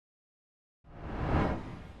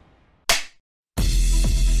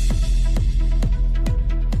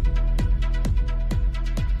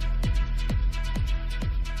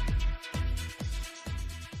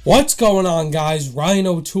What's going on, guys? Ryan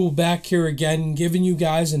O'Toole back here again, giving you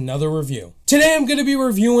guys another review. Today I'm going to be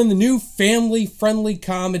reviewing the new family-friendly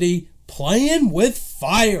comedy, Playing with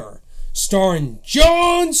Fire, starring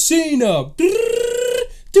John Cena.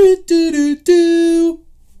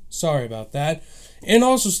 Sorry about that. And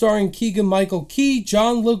also starring Keegan-Michael Key,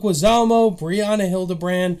 John Leguizamo, Brianna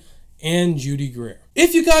Hildebrand, and Judy Greer.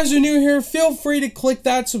 If you guys are new here, feel free to click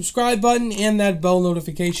that subscribe button and that bell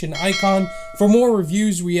notification icon for more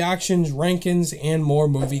reviews, reactions, rankings, and more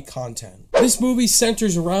movie content. This movie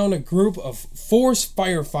centers around a group of force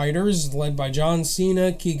firefighters led by John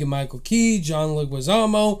Cena, Keegan-Michael Key, John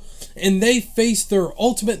Leguizamo, and they face their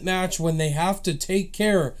ultimate match when they have to take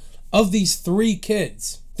care of these three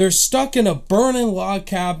kids. They're stuck in a burning log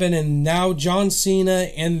cabin, and now John Cena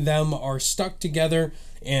and them are stuck together,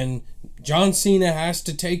 and John Cena has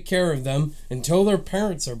to take care of them until their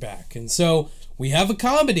parents are back. And so we have a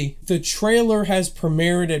comedy. The trailer has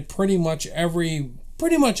premiered at pretty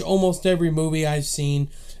much almost every movie I've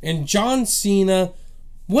seen. And John Cena,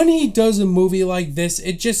 when he does a movie like this,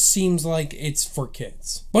 it just seems like it's for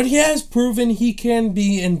kids. But he has proven he can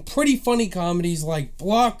be in pretty funny comedies like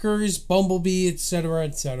Blockers, Bumblebee, etc.,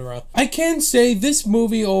 etc. I can say this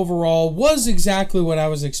movie overall was exactly what I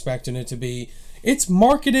was expecting it to be. It's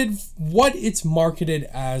marketed what it's marketed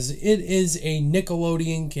as. It is a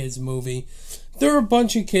Nickelodeon kids movie. There are a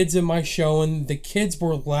bunch of kids in my show, and the kids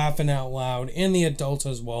were laughing out loud, and the adults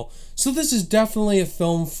as well. So this is definitely a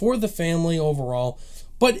film for the family overall.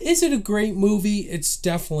 But is it a great movie? It's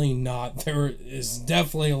definitely not. There is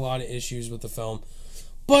definitely a lot of issues with the film.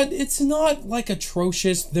 But it's not like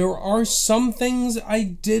atrocious. There are some things I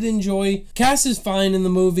did enjoy. Cast is fine in the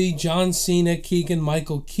movie. John Cena,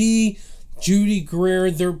 Keegan-Michael Key, Judy Greer,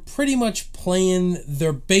 they're pretty much playing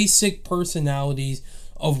their basic personalities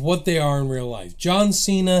of what they are in real life. John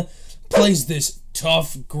Cena plays this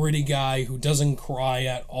tough, gritty guy who doesn't cry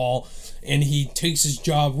at all, and he takes his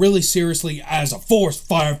job really seriously as a force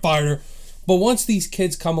firefighter. But once these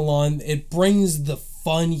kids come along, it brings the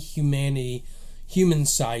fun human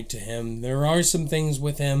side to him. There are some things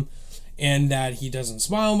with him and that he doesn't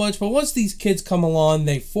smile much, but once these kids come along,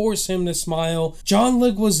 they force him to smile. John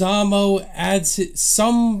Leguizamo adds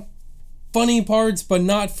some funny parts, but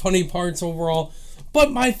not funny parts overall.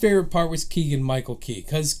 But my favorite part was Keegan-Michael Key,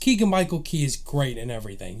 because Keegan-Michael Key is great in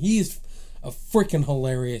everything. He's a freaking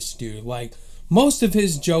hilarious dude. Like, most of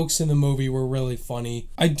his jokes in the movie were really funny.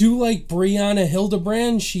 I do like Brianna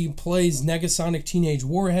Hildebrand. She plays Negasonic Teenage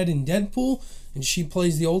Warhead in Deadpool, and she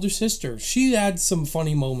plays the older sister. She adds some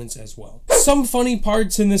funny moments as well. Some funny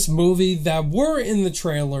parts in this movie that were in the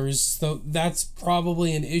trailers, so that's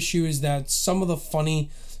probably an issue, is that some of the funny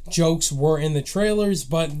jokes were in the trailers,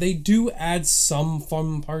 but they do add some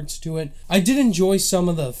fun parts to it. I did enjoy some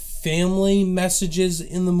of the family messages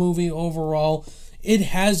in the movie overall. It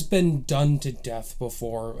has been done to death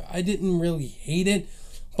before. I didn't really hate it,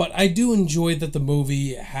 but I do enjoy that the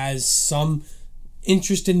movie has some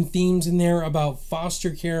interesting themes in there about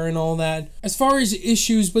foster care and all that. As far as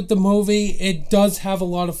issues with the movie, it does have a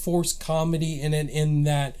lot of forced comedy in it, in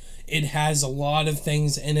that it has a lot of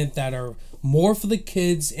things in it that are more for the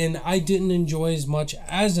kids, and I didn't enjoy as much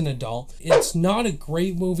as an adult. It's not a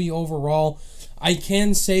great movie overall. I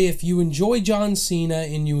can say if you enjoy John Cena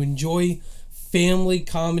and you enjoy family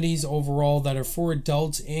comedies overall that are for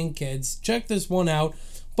adults and kids, check this one out.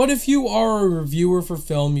 But if you are a reviewer for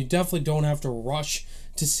film, you definitely don't have to rush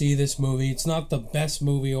to see this movie. It's not the best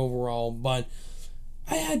movie overall, but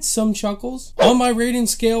I had some chuckles. On my rating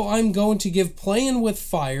scale, I'm going to give Playing with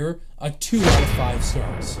Fire a 2 out of 5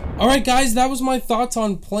 stars. Alright guys, that was my thoughts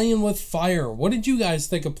on Playing with Fire. What did you guys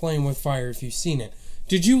think of Playing with Fire if you've seen it?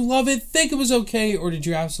 Did you love it, think it was okay, or did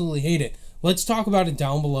you absolutely hate it? Let's talk about it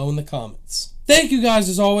down below in the comments. Thank you guys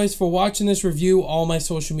as always for watching this review. All my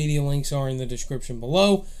social media links are in the description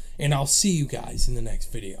below, and I'll see you guys in the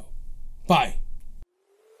next video. Bye.